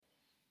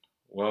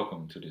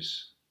Welcome to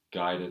this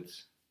guided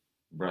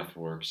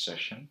breathwork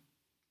session.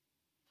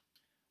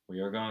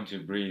 We are going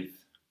to breathe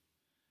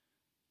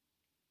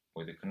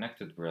with a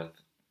connected breath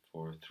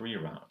for 3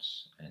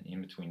 rounds, and in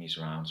between these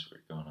rounds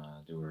we're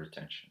gonna do a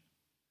retention.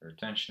 A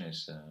retention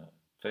is a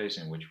phase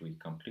in which we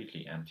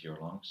completely empty our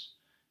lungs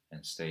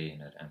and stay in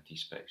that empty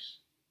space.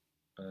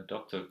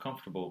 Adopt a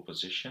comfortable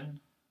position,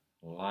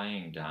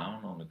 lying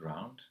down on the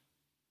ground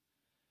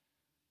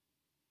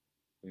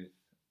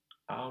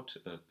without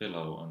a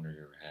pillow under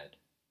your head.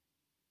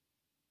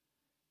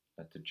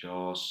 Let the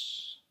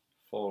jaws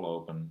fall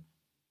open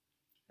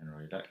and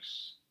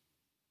relax.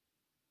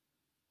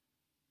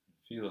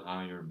 Feel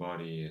how your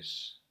body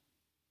is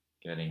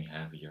getting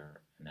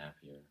heavier and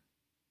heavier,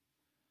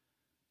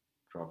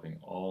 dropping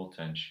all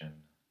tension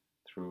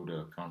through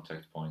the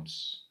contact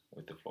points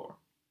with the floor.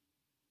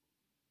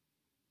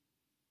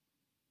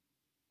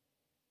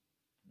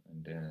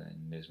 And then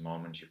in this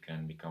moment you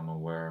can become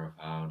aware of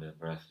how the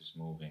breath is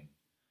moving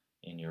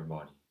in your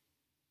body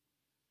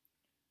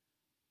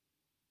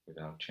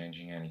without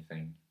changing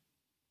anything,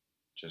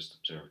 just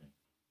observing.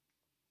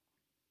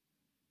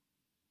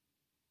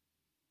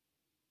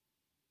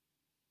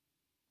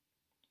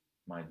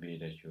 Might be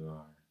that you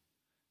are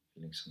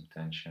feeling some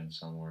tension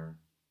somewhere,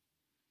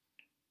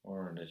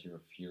 or that you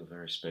feel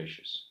very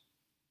spacious.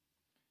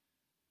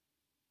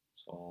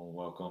 It's all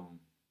welcome.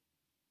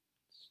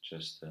 It's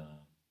just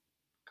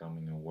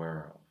becoming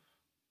aware of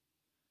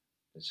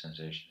the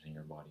sensations in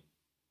your body.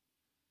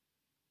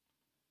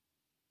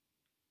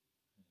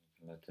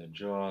 You can let the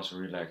jaws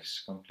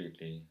relax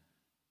completely.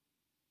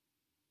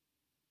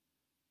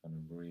 I'm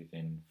going to breathe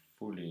in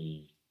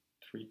fully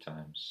 3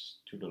 times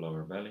to the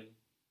lower belly.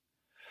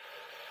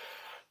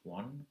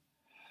 1,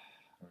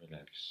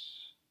 relax.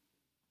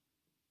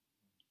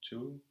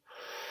 2,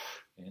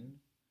 in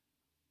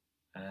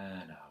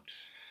and out.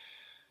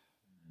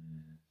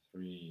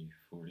 3,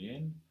 fully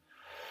in.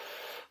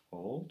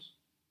 Hold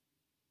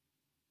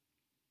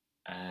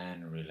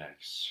and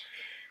relax.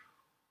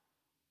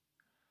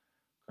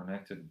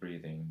 Connected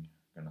breathing.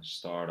 I'm gonna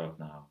start up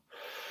now.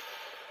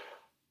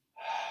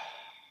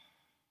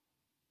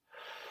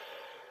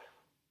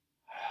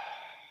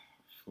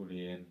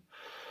 Fully in.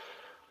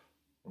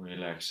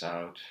 Relax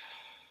out.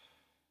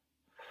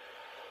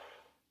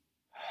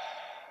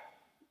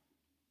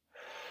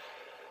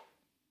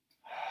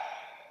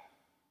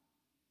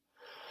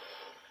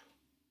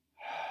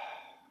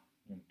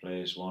 And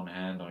place one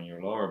hand on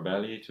your lower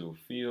belly to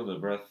feel the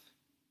breath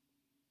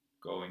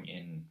going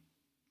in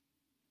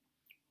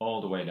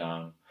all the way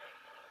down,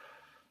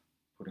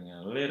 putting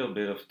a little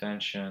bit of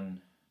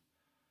tension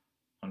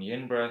on the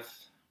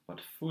in-breath,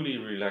 but fully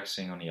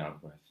relaxing on the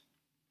out-breath.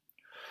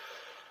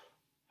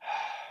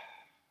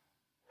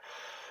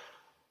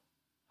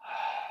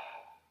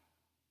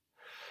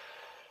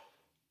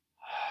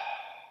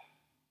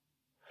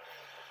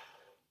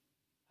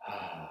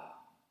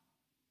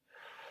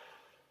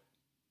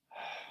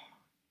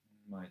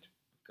 Might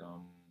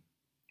become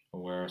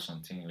aware of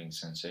some tingling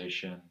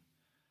sensation,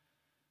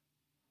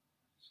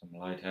 some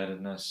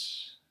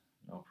lightheadedness,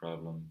 no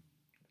problem.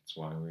 That's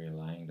why we're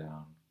lying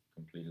down,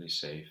 completely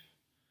safe.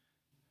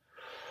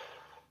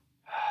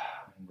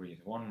 And breathe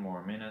 1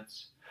 more minute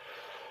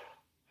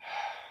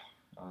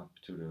up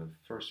to the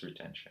first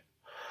retention.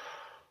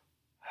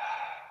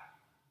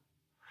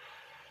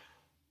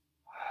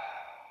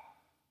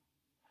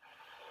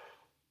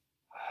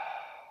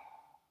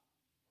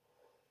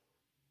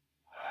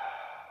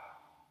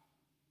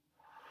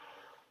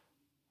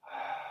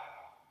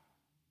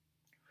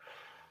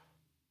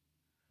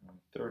 And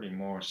 30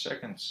 more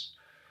seconds.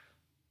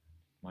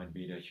 Might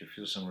be that you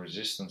feel some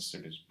resistance to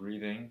this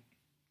breathing,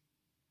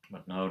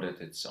 but know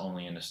that it's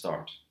only in the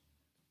start.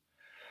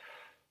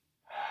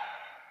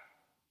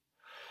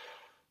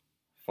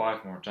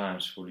 5 more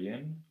times fully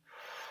in.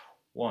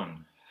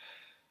 1,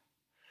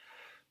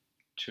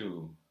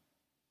 2,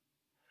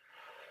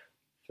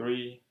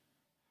 3,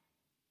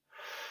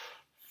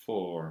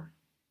 4,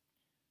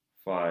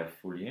 5,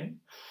 fully in.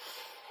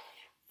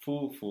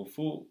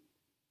 Full.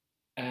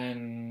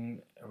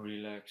 And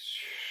relax.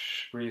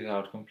 Breathe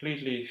out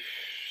completely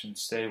and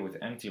stay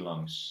with empty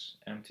lungs.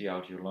 Empty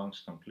out your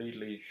lungs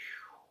completely.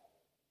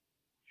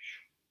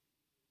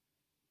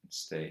 And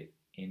stay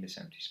in this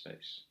empty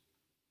space.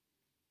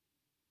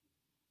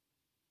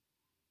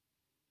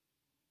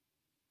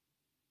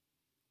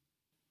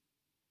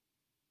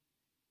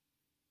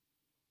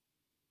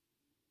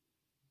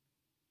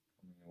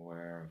 Becoming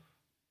aware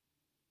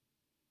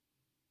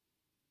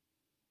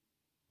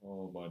of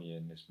whole body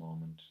in this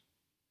moment.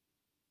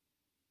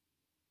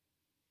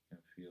 You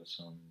can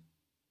feel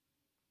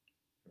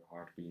your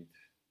heartbeat,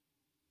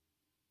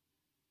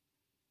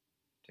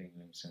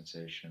 tingling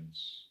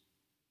sensations.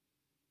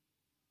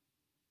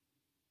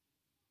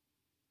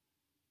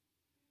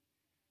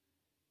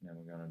 Then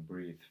we're gonna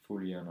breathe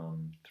fully in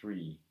on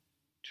 3,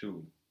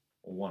 2,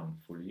 1,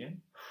 fully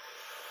in.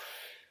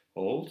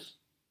 Hold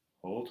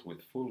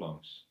with full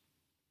lungs.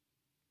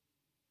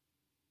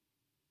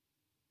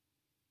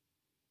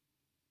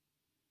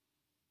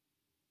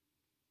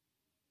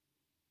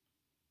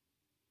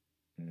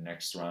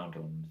 Next round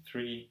on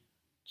 3,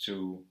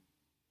 2,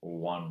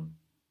 1,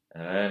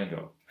 and letting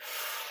go.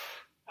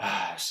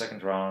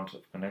 Second round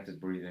of connected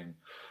breathing.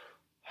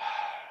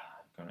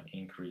 I'm gonna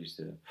increase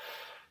the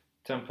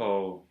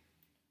tempo.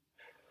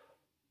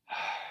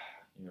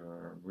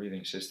 Your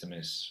breathing system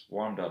is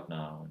warmed up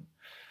now, and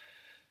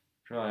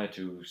try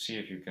to see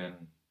if you can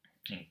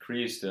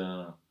increase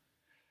the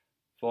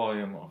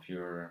volume of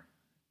your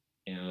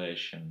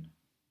inhalation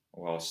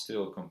while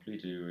still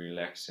completely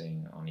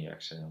relaxing on the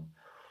exhale.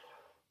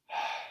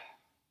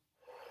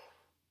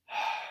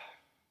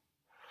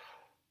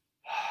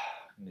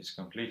 And this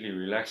completely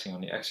relaxing on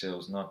the exhale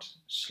is not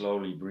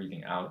slowly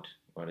breathing out,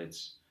 but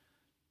it's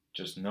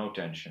just no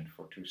tension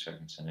for 2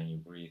 seconds, and then you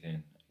breathe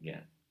in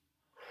again.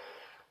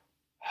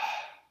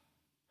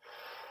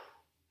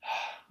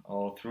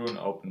 All through an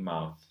open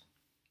mouth.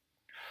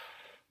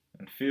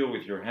 And feel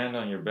with your hand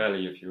on your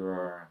belly if you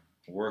are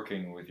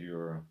working with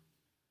your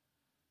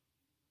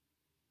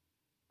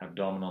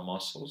abdominal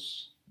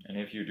muscles. And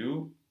if you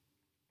do,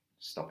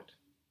 stop it.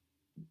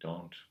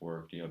 Don't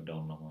work the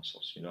abdominal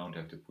muscles. You don't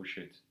have to push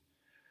it.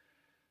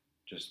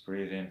 Just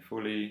breathe in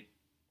fully.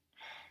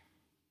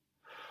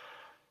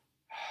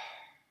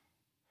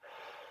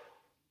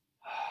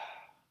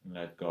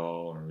 Let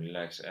go and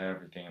relax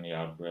everything in the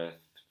out breath.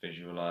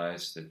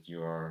 Visualize that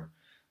you are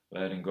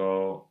letting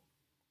go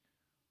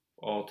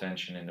all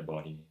tension in the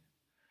body.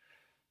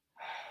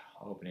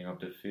 Opening up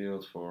the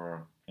field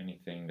for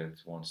anything that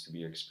wants to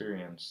be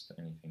experienced,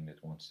 anything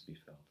that wants to be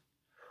felt.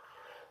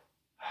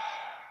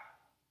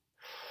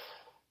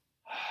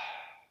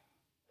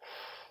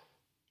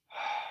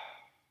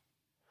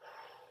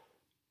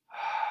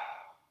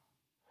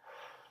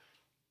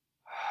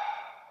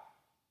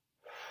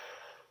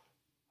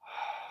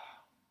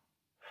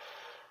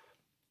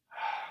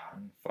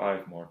 And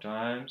 5 more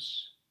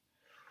times.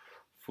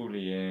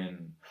 Fully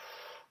in.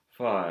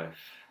 5,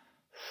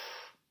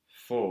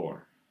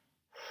 4,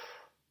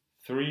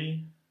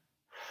 3,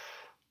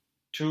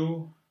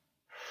 2,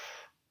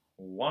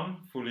 1.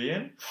 Fully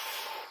in.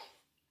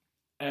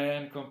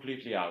 And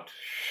completely out.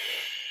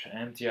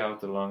 Empty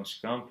out the lungs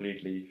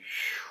completely.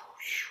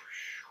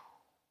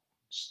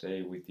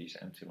 Stay with these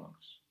empty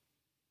lungs.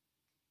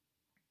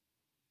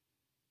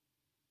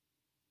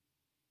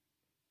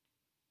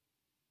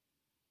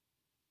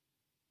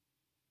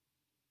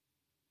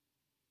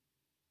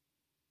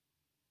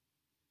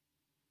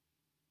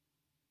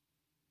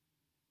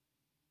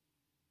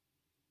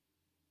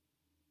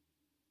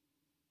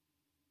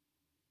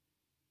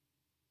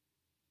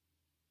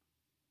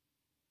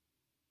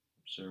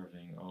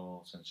 Observing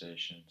all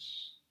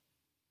sensations.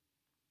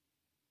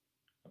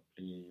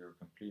 Your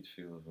complete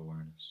field of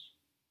awareness.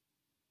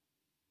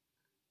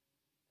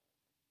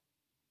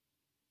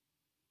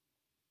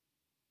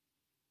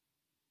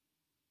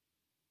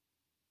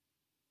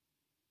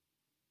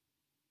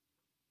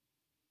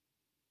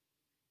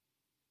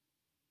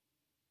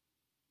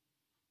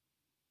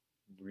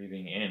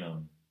 Breathing in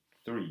on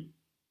 3,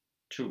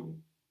 2,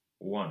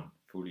 1.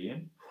 Fully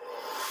in.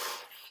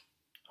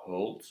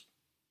 Hold.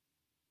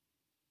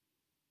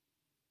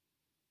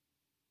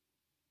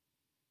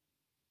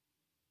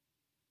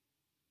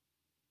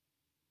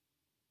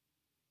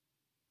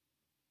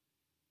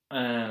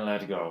 And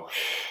let go.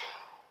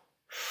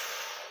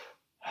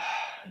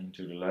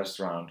 Into the last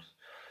round of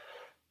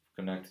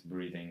connected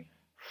breathing.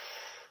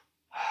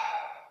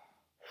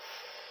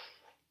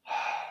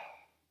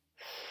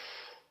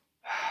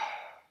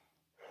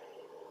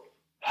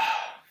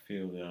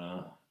 Feel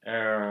the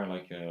air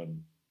like a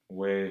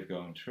wave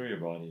going through your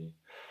body.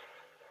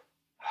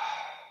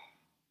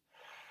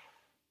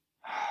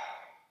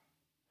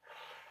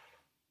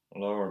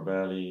 Lower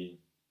belly,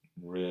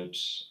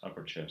 ribs,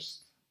 upper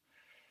chest.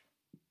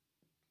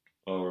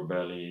 Lower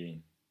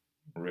belly,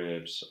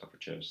 ribs, upper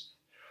chest.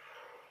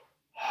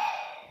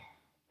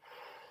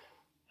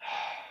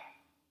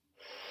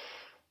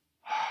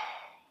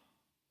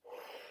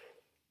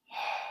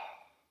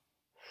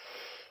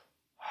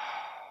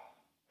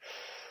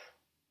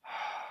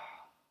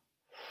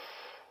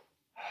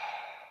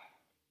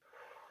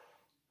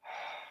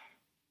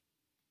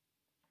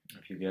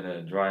 If you get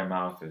a dry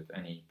mouth at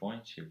any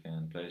point, you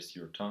can place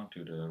your tongue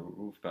to the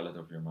roof palate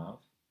of your mouth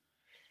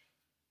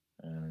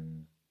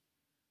and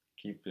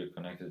keep the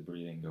connected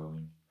breathing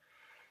going.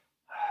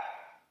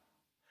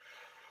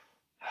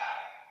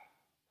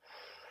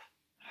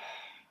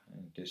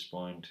 At this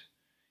point,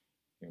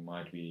 you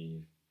might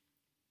be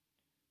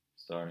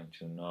starting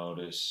to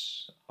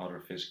notice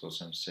other physical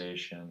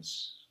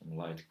sensations, some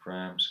light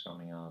cramps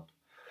coming up.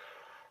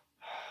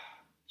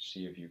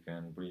 See if you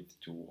can breathe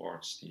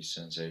towards these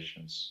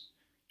sensations.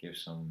 Give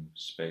some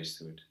space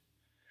to it.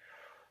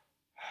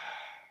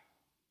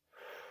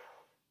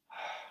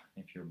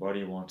 If your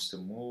body wants to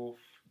move,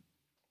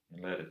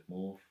 let it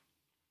move.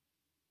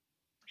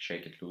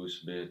 Shake it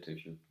loose a bit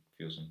if you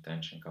feel some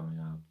tension coming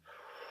up.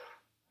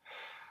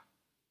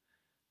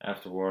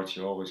 Afterwards,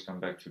 you always come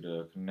back to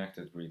the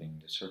connected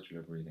breathing, the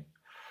circular breathing.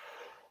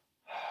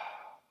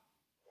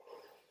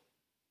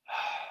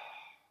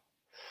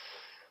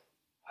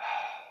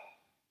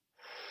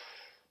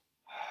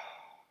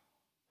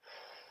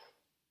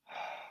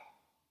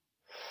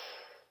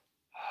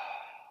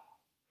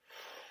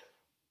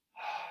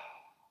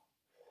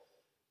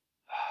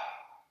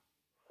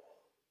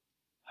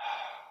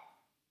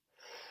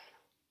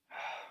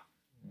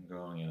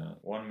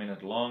 1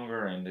 minute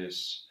longer in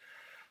this,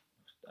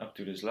 up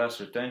to this last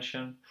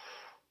retention.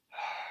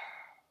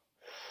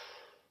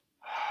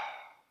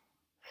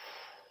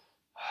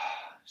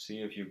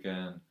 See if you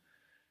can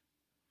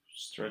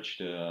stretch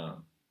the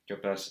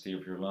capacity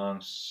of your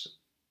lungs,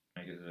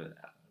 make it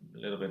a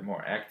little bit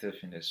more active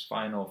in this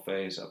final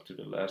phase up to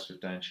the last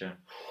retention.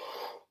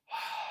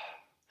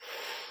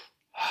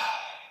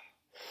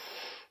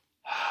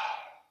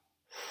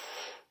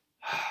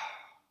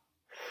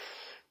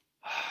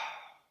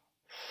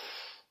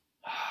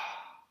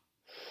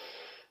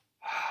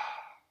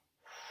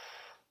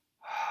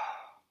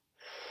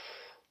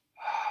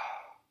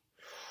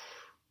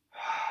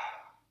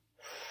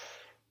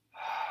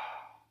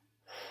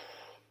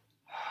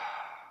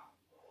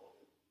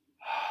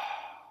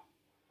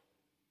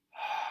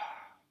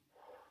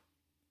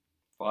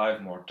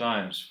 Five more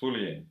times,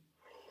 fully in.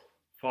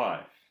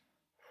 5,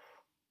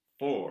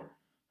 4,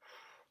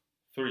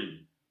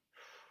 3,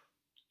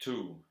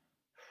 2,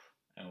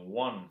 and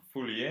 1,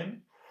 fully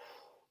in.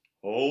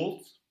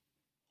 Hold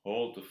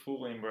the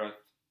full in breath.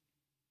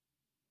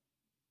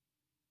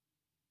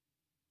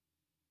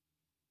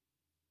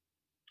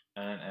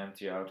 And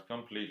empty out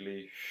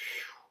completely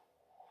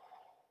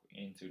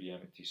into the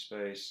empty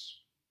space,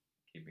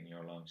 keeping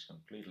your lungs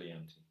completely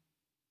empty.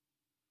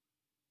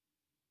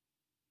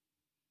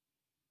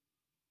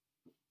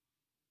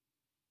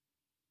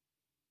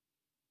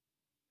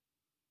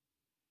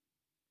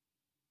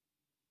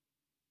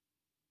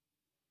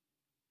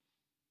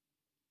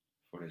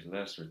 For this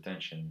last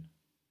retention,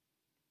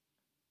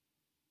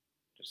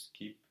 just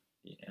keep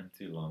the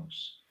empty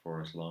lungs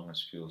for as long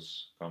as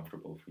feels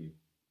comfortable for you.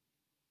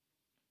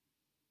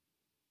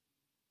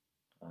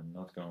 I'm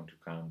not going to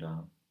count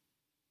down.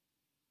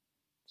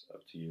 It's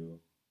up to you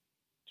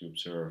to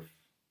observe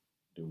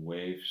the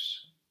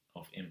waves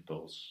of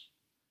impulse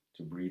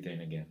to breathe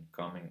in again,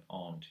 coming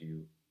on to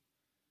you.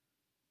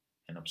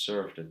 And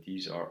observe that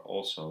these are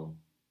also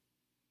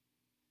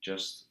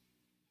just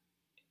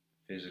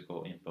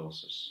physical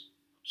impulses,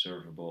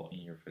 observable in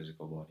your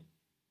physical body.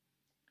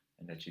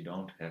 And that you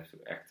don't have to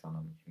act on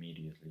them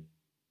immediately.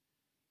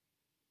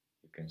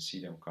 You can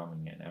see them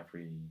coming in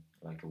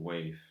like a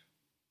wave.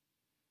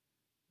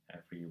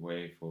 Every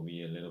wave will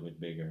be a little bit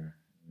bigger.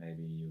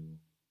 Maybe you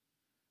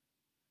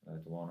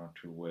let 1 or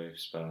 2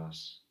 waves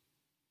pass,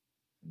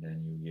 and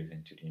then you give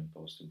in to the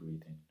impulse to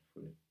breathe in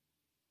fully.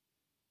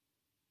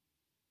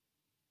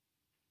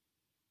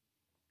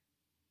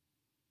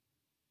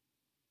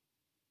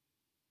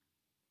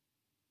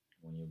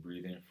 When you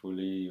breathe in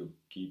fully, you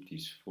keep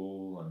these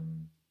full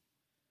and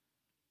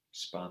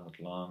expanded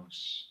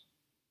lungs.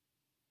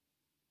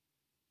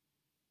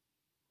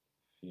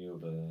 Feel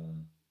the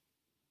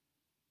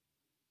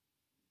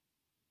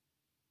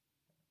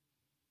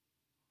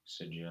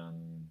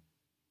oxygen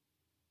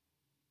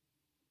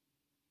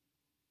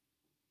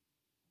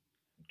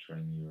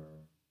entering your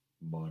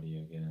body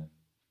again,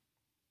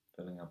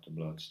 filling up the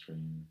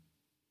bloodstream,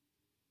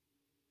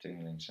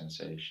 tingling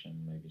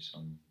sensation, maybe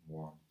some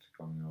warmth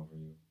coming over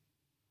you.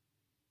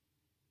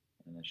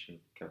 And as you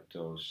kept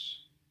those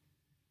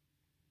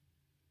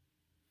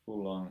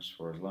full lungs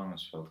for as long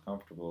as felt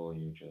comfortable,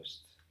 you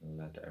just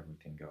let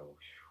everything go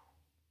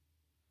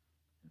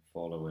and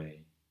fall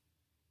away.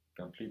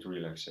 Complete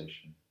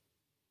relaxation.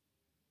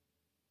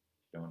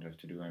 You don't have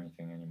to do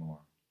anything anymore.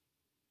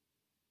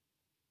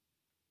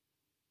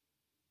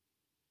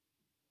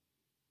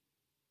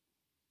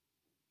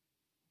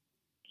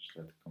 Just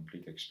let the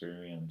complete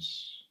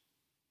experience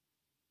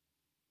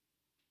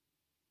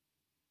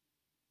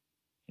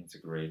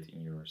integrate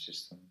in your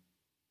system.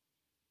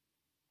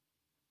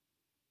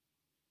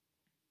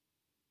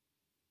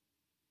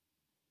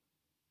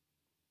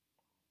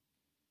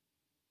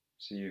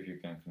 See if you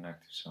can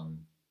connect to some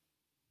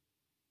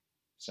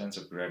sense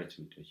of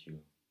gratitude that you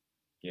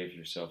gave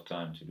yourself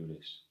time to do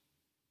this.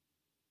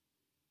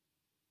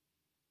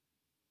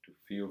 To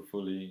feel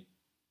fully,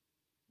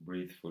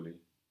 breathe fully.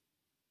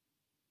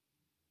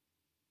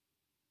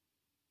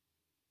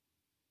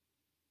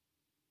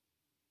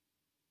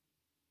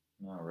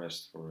 Now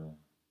rest for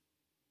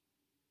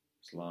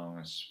as long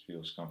as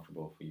feels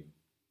comfortable for you.